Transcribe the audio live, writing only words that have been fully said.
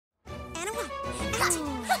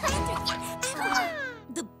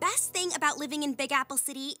living in Big Apple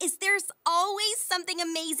City is there's always something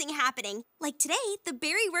amazing happening. Like today, the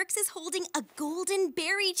Berryworks is holding a Golden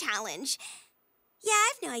Berry Challenge. Yeah,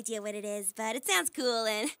 I have no idea what it is, but it sounds cool,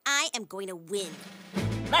 and I am going to win.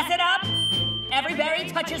 Listen up! Every berry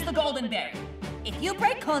touches the golden berry. If you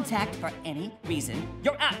break contact for any reason,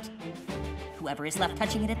 you're out. Whoever is left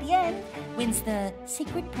touching it at the end wins the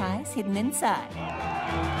secret prize hidden inside.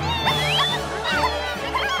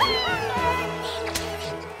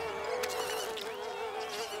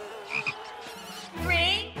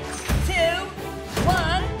 3, 2,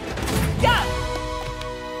 1, go!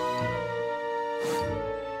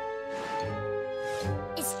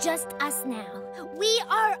 It's just us now. We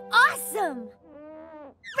are awesome!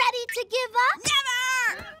 Ready to give up?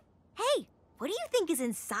 Never! Hey, what do you think is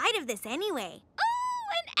inside of this anyway? Oh,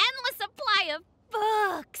 an endless supply of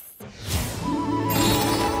books!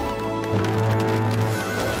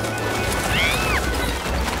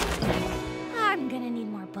 I'm gonna need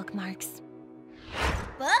more bookmarks.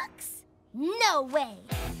 Books? No way!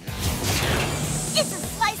 It's a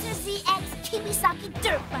Slicer ZX Kawasaki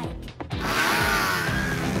dirt bike!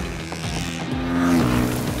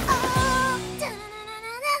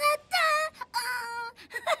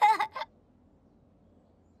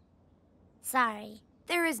 Sorry.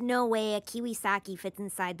 There is no way a Kawasaki fits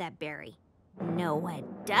inside that berry. Know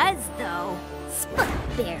what does, though? Spark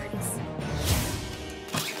berries.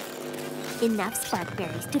 Enough spark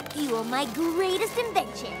berries to fuel my greatest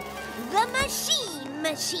invention, the Machine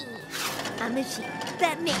Machine. A machine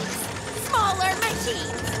that makes smaller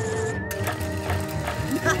machines.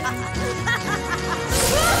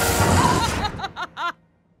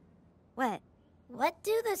 What? What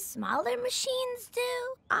do the smaller machines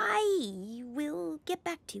do? I will get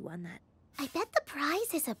back to you on that. I bet the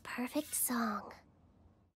prize is a perfect song.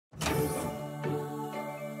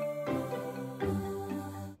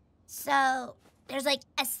 So, there's like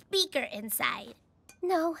a speaker inside.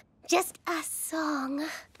 No, just a song.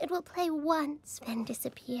 It will play once and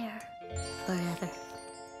disappear. Forever.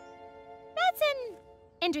 That's an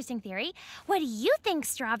interesting theory. What do you think,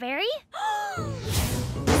 Strawberry?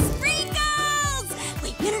 Sprinkles!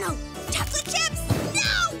 Wait, no. Chocolate chips?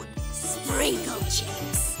 No! Sprinkle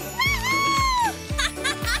chips.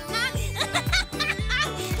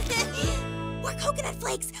 Or coconut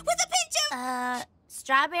flakes with a pinch of...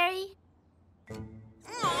 Strawberry?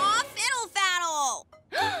 Aw, fiddle faddle!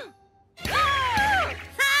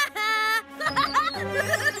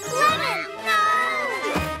 Lemon,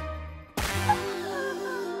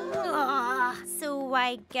 Aw, so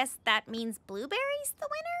I guess that means blueberry's the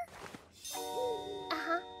winner?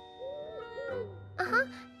 Uh-huh.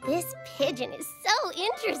 This pigeon is so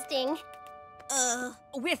interesting.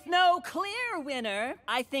 With no clear winner,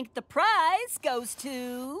 I think the prize goes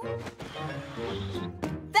to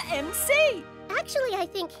the MC. Actually, I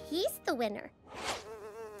think he's the winner.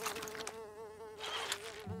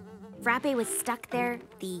 Frappe was stuck there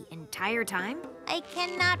the entire time? I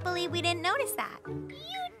cannot believe we didn't notice that.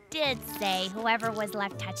 You did say whoever was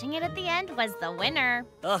left touching it at the end was the winner.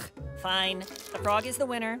 Ugh, fine. The frog is the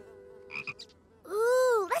winner.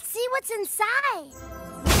 Ooh, let's see what's inside.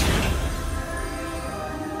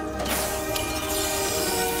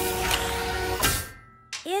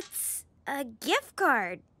 It's a gift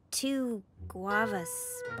card to Guava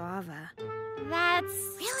Spava. That's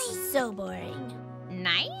really so boring.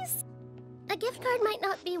 Nice? A gift card might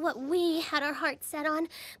not be what we had our hearts set on,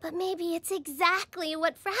 but maybe it's exactly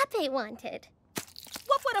what Frappe wanted.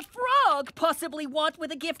 What would a frog possibly want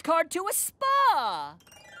with a gift card to a spa?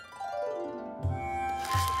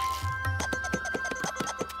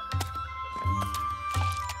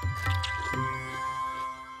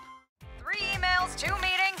 Two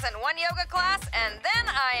meetings and one yoga class, and then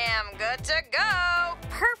I am good to go.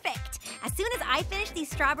 Perfect. As soon as I finish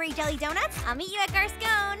these strawberry jelly donuts, I'll meet you at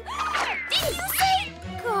Garscone. Did you say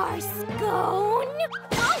Garscone?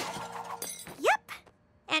 Oh. Yep.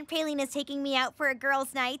 Aunt Praline is taking me out for a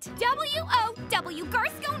girls' night. W-O-W.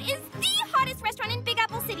 Garscone is the hottest restaurant in Big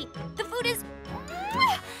Apple City. The food is...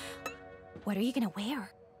 What are you gonna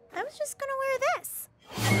wear? I was just gonna wear this.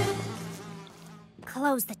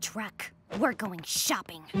 Close the truck. We're going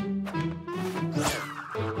shopping.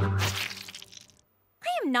 I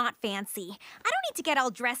am not fancy. I don't need to get all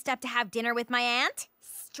dressed up to have dinner with my aunt.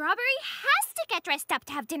 Strawberry has to get dressed up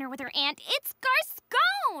to have dinner with her aunt. It's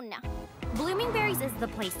Garscone! Blooming Berries is the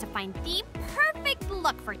place to find the perfect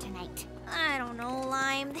look for tonight. I don't know,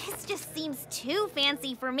 Lime. This just seems too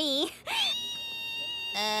fancy for me.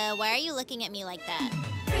 Why are you looking at me like that?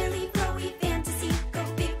 Frilly, flowy fantasy. Go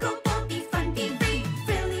big, go bold, be fun, be free.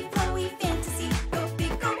 Frilly, flowy fantasy. Go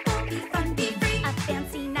big, go bold, be fun, be free. A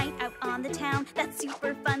fancy night out on the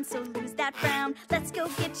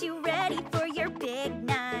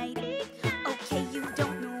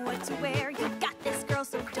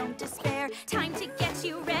despair. Time to get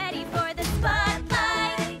you ready for the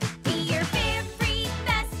spotlight. Be your very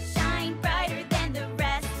best, shine brighter than the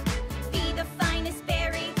rest. Be the finest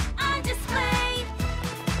berry on display.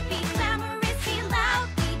 Be glamorous, be loud,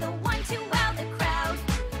 be the one to wow the crowd.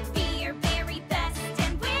 Be your very best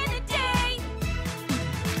and win a day.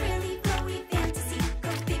 Frilly, flowy fantasy,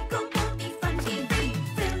 go big, go bold, be fun, be free.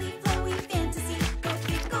 Frilly, flowy fantasy, go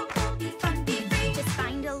big, go bold, be fun, be free. Just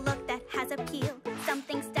find a look that has appeal,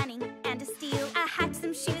 something stunning and a steal. A hat,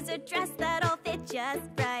 some shoes, a dress that all fit just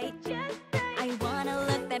right. I want a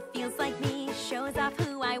look that feels like me, shows off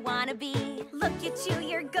who I wanna be. Look at you,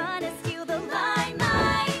 you're gonna steal the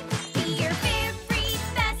limelight. Be your very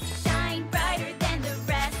best, shine brighter than the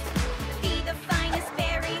rest. Be the finest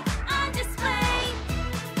berry on display.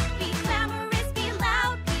 Be glamorous, be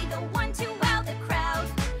loud, be the one to wow the crowd.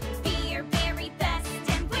 Be your very best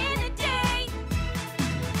and win a day.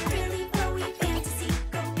 Frilly, flowy fantasy,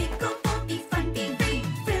 go big, go bold, be fun, be free.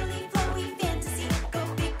 Frilly, flowy fantasy, go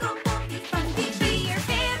big, go bold, be fun, be free. Be your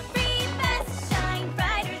very best, shine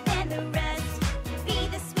brighter than the rest. Be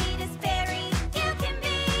the sweetest berry you can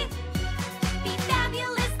be. Be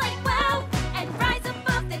fabulous like wow, and rise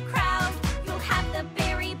above the crowd. You'll have the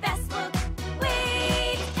very best look.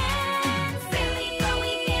 Wait and see.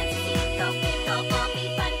 Flowy fantasy, go big, go bold, be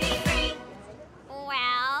fun, be free.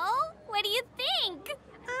 Well, what do you think?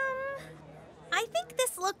 I think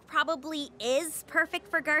this look probably is perfect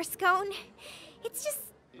for Garscone. It's just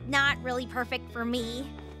not really perfect for me.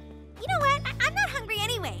 You know what? I'm not hungry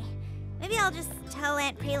anyway. Maybe I'll just tell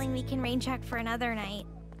Aunt Paling we can rain check for another night.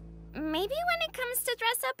 Maybe when it comes to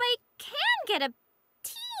dress up, I can get a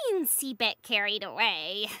teensy bit carried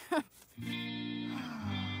away. Huh?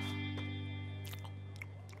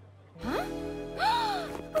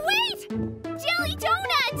 Wait! Jelly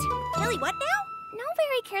donut! Jelly what now?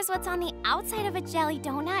 Nobody cares what's on the outside of a jelly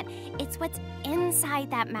donut. It's what's inside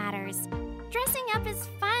that matters. Dressing up is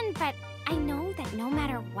fun, but I know that no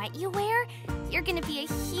matter what you wear, you're gonna be a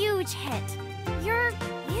huge hit. You're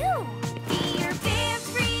you. Be your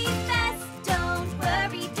very best. Don't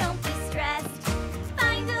worry, don't be stressed.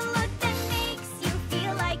 Find a look that makes you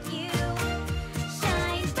feel like you.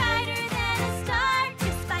 Shine brighter than a star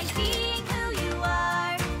just by being who you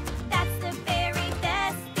are. That's the very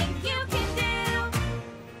best thing you can do.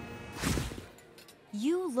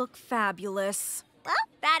 You look fabulous. Well,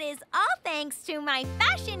 that is all thanks to my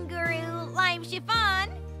fashion guru, Lime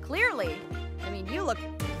Chiffon. Clearly. I mean, you look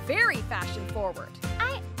very fashion forward.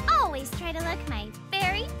 I always try to look my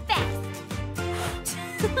very best.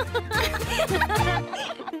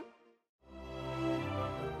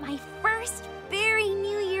 My first very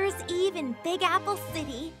New Year's Eve in Big Apple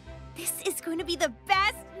City. This is going to be the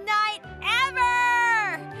best night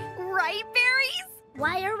ever! Right, berries?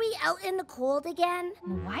 Why are we out in the cold again?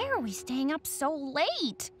 Why are we staying up so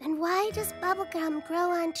late? And why does bubblegum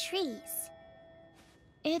grow on trees?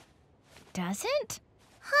 It doesn't?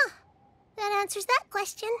 Huh. That answers that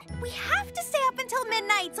question. We have to stay up until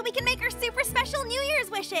midnight so we can make our super special New Year's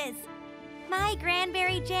wishes. My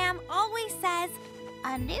Granberry Jam always says,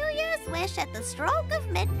 a New Year's wish at the stroke of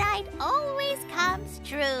midnight always comes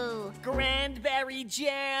true. Cranberry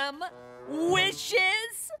jam?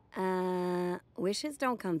 Wishes? Wishes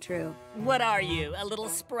don't come true. What are you, a little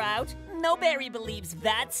sprout? No berry believes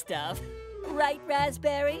that stuff. Right,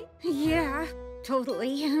 Raspberry? Yeah,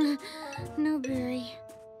 totally. No berry.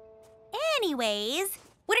 Anyways,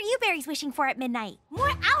 what are you berries wishing for at midnight? More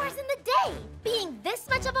hours in the day. Being this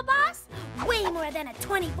much of a boss? Way more than a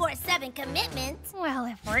 24/7 commitment. Well,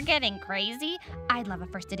 if we're getting crazy, I'd love a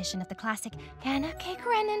first edition of the classic Anna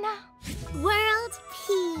Karenina. World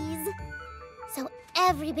peas. So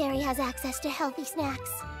every berry has access to healthy snacks.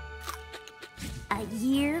 A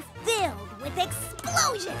year filled with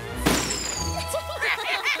explosions.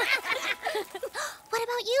 What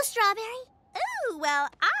about you, Strawberry? Ooh, well,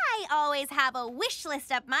 I always have a wish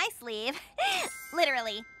list up my sleeve.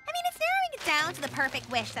 Literally. I mean, it's narrowing it down to the perfect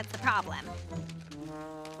wish that's the problem.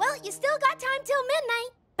 Well, you still got time till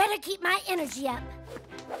midnight. Better keep my energy up.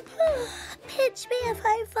 Pinch me if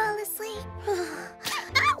I fall asleep.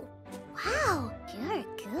 Ow! Wow, you're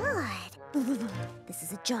good. This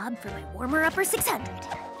is a job for my Warmer Upper 600.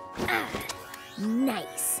 Ah,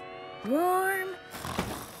 nice. Warm.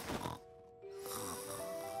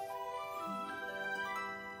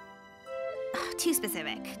 Too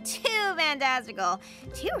specific, too fantastical,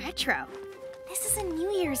 too retro. This is a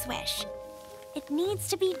New Year's wish. It needs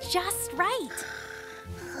to be just right.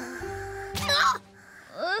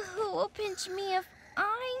 Who will pinch me if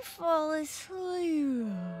I fall asleep?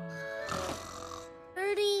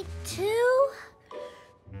 32?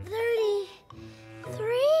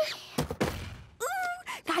 33?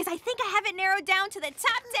 down to the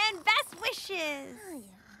top 10 best wishes.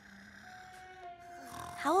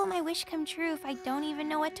 How will my wish come true if I don't even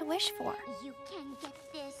know what to wish for? You can get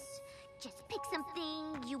this. Just pick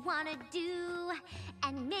something you want to do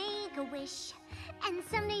and make a wish. And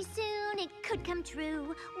someday soon it could come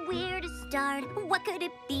true. Where to start? What could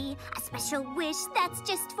it be? A special wish that's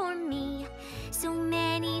just for me. So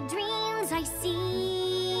many dreams I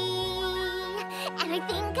see. And I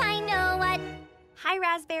think I know what... Hi,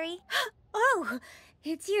 Raspberry. Oh,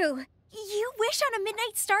 it's you. You wish on a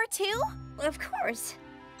midnight star, too? Of course.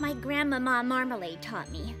 My grandmama Marmalade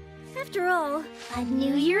taught me. After all, A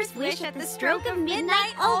New Year's wish at the stroke of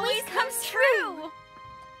midnight always comes true.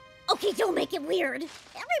 Okay, don't make it weird.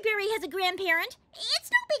 Every berry has a grandparent. It's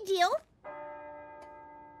no big deal.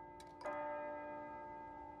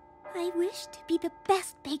 I wish to be the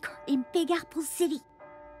best baker in Big Apple City.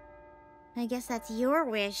 I guess that's your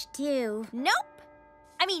wish, too. Nope.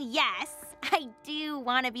 I mean, yes, I do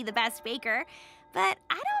want to be the best baker, but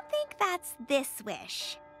I don't think that's this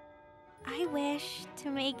wish. I wish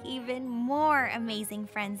to make even more amazing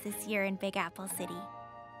friends this year in Big Apple City.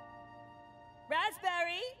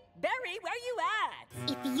 Raspberry? Berry, where you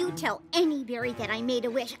at? If you tell any berry that I made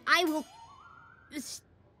a wish, I will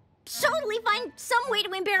totally find some way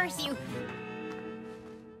to embarrass you.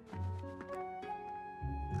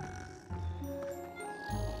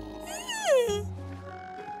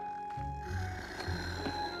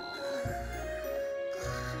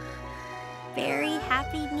 Very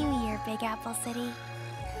happy New Year, Big Apple City.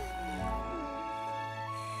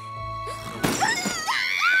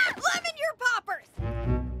 Lemon your poppers!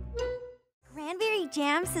 Cranberry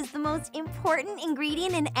jam says the most important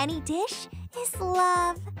ingredient in any dish is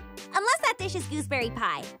love. Unless that dish is gooseberry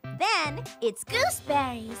pie. Then it's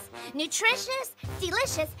Gooseberries. Nutritious,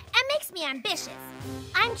 delicious, and makes me ambitious.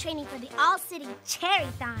 I'm training for the All-City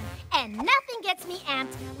Cherry-thon, and nothing gets me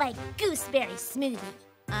amped like gooseberry smoothie.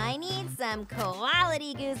 I need some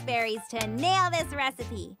quality gooseberries to nail this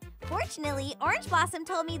recipe. Fortunately, Orange Blossom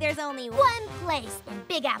told me there's only One place in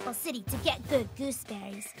Big Apple City to get good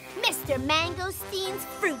gooseberries. Mr. Mangostein's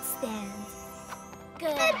Fruit Stand.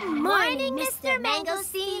 Good morning, Mr.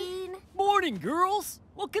 Mangosteen. Morning, girls.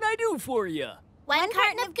 What can I do for you? One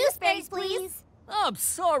carton of gooseberries, please. I'm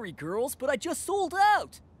sorry, girls, but I just sold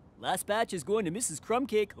out. Last batch is going to Mrs.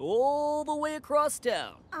 Crumbcake all the way across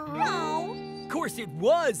town. Oh. Of course, it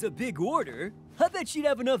was a big order. I bet she'd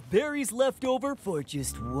have enough berries left over for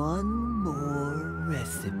just one more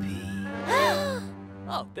recipe.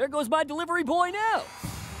 Oh, there goes my delivery boy now.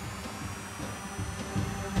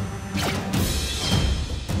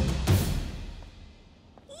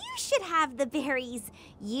 You should have the berries.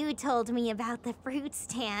 You told me about the fruit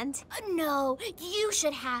stand. No, you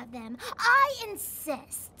should have them. I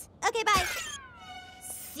insist. Okay, bye.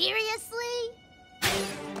 Seriously?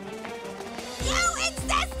 You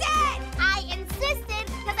insisted! I insisted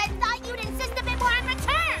because I thought you'd insist a bit more in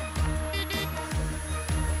return.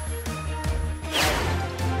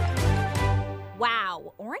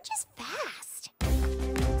 Wow, Orange is fast.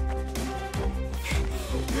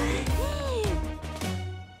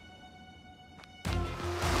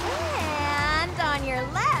 And on your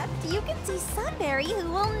left, you can see Sunberry,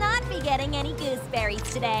 who will not be getting any gooseberries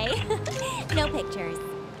today. No pictures.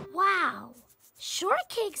 Wow,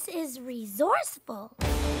 Shortcakes is resourceful.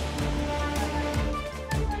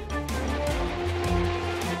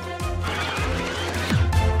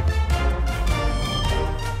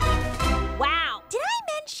 Wow. Did I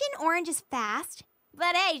mention Orange is fast?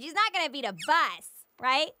 But hey, she's not gonna beat a bus,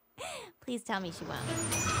 right? Please tell me she won't.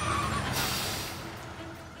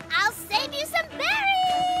 I'll save you some berries!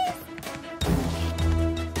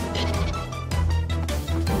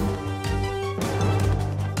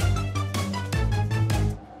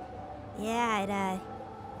 Yeah,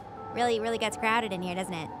 it really gets crowded in here,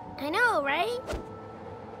 doesn't it? I know, right?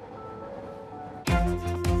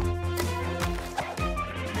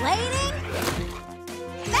 Waiting?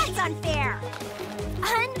 That's unfair.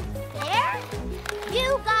 Unfair?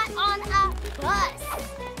 You got on a bus.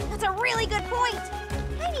 That's a really good point.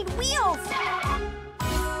 I need wheels.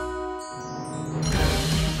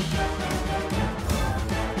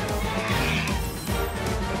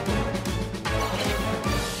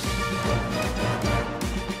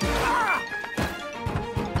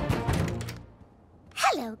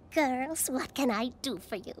 Hello, girls. What can I do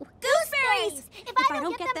for you? Gooseberries! If I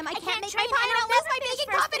don't get them, I can't make my pie unless I make a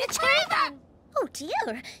profit at cherry. Oh,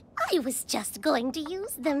 dear. I was just going to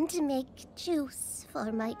use them to make juice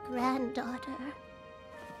for my granddaughter.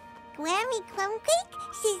 Grammy Crumbcake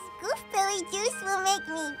says gooseberry juice will make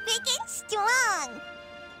me big and strong.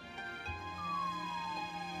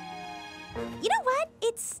 You know what?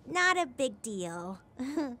 It's not a big deal.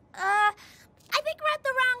 I think we're at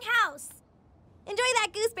the wrong house. Enjoy that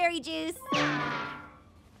gooseberry juice.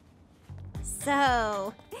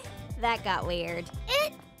 So, that got weird.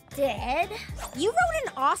 It did. You rode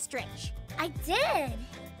an ostrich. I did.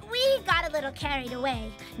 We got a little carried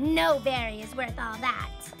away. No berry is worth all that.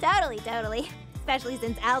 Totally. Especially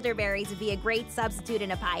since elderberries would be a great substitute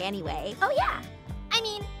in a pie anyway. Oh, yeah. I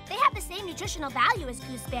mean, they have the same nutritional value as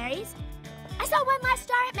gooseberries. I saw one last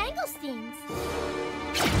star at Mangosteens.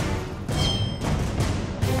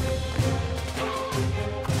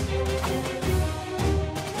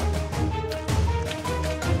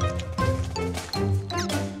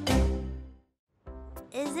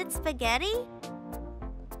 Is it spaghetti?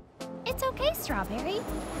 It's okay, Strawberry.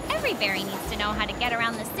 Every berry needs to know how to get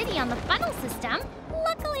around the city on the funnel system.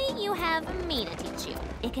 Luckily, you have me to teach you.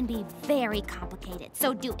 It can be very complicated,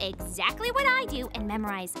 so do exactly what I do and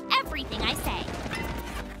memorize everything I say.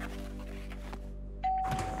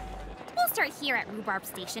 We'll start here at Rhubarb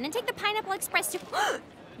Station and take the Pineapple Express to...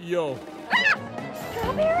 Yo. Ah!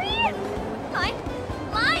 Strawberry! Lime!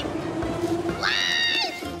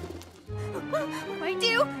 What do I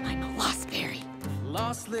do? I'm a lost berry.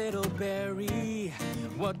 Lost little berry,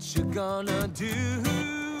 what you gonna do?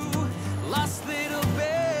 Lost little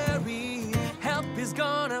berry, help is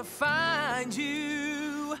gonna find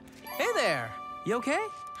you. Hey there, you okay?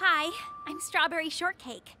 Hi, I'm Strawberry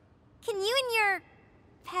Shortcake. Can you and your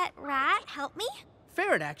pet rat help me?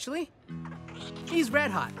 Ferret, actually. He's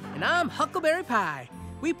Red Hot, and I'm Huckleberry Pie.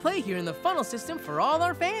 We play here in the funnel system for all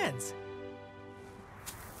our fans.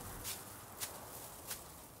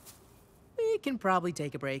 We can probably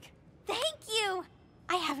take a break. Thank you.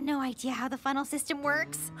 I have no idea how the funnel system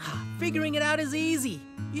works. Figuring it out is easy.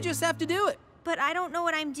 You just have to do it. But I don't know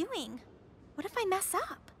what I'm doing. What if I mess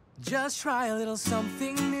up? Just try a little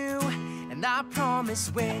something new, and I promise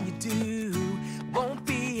when you do, won't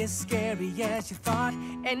be as scary as you thought,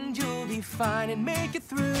 and you'll be fine and make it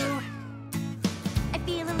through. I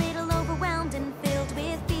feel a little overwhelmed and filled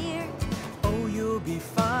with fear. Oh, you'll be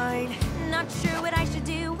fine. Not sure what I should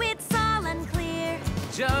do, it's all unclear.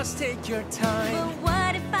 Just take your time. But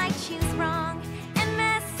what if I choose wrong and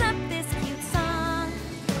mess up this cute song?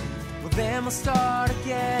 Well, then we'll start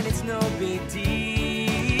again, it's no big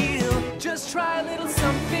deal. Just try a little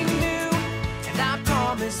something new, and I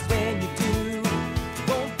promise when you do, it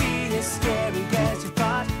won't be as scary as you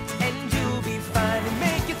thought, and you'll be fine and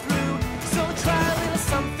make it through. So try a little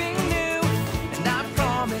something new, and I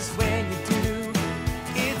promise when you do,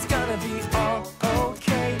 it's gonna be all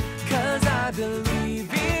okay, 'cause I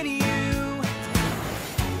believe in you.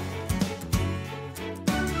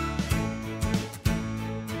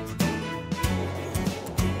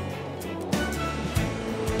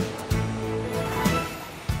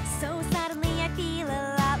 So suddenly I feel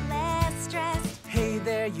a lot less stressed. Hey,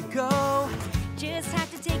 there you go. Just have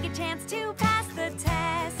to take a chance to pass the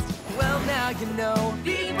test. Well, now you know.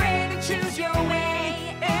 Be brave and choose your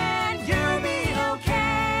way, and you'll be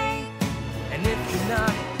okay. And if you're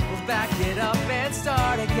not, we'll back it up and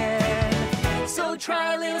start again. So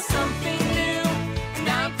try a little something new, and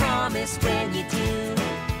I promise when you do,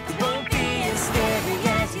 it won't be as scary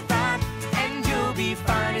as you thought, and you'll be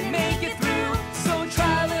fine and make it through. So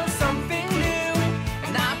try a little something new,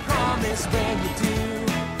 and I promise when you do,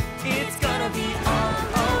 it's gonna be all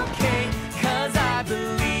okay, 'cause I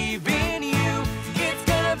believe in you. It's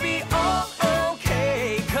gonna be all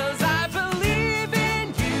okay, 'cause I believe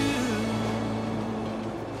in you.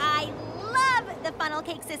 I love the funnel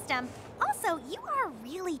cake system. Also, you are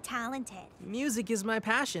really talented. Music is my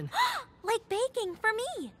passion. Like baking for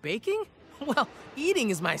me. Baking? Well, eating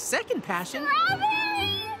is my second passion.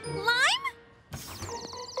 Strawberry! Lime?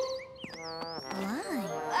 Lime.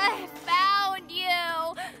 I found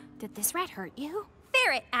you. Did this rat hurt you?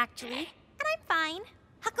 Ferret, actually. And I'm fine.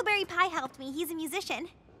 Huckleberry Pie helped me. He's a musician.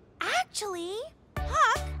 Actually,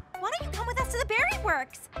 Huck, why don't you come with us to the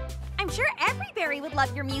Berryworks? I'm sure every berry would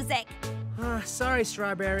love your music. Sorry,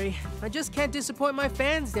 Strawberry. I just can't disappoint my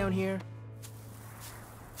fans down here.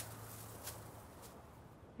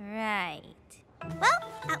 Right. Well,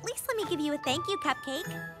 at least let me give you a thank you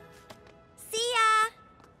cupcake. See ya!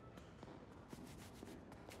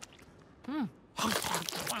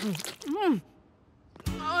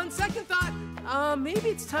 On second thought, maybe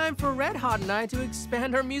it's time for Red Hot and I to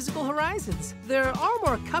expand our musical horizons. There are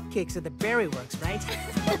more cupcakes at the Berryworks, right?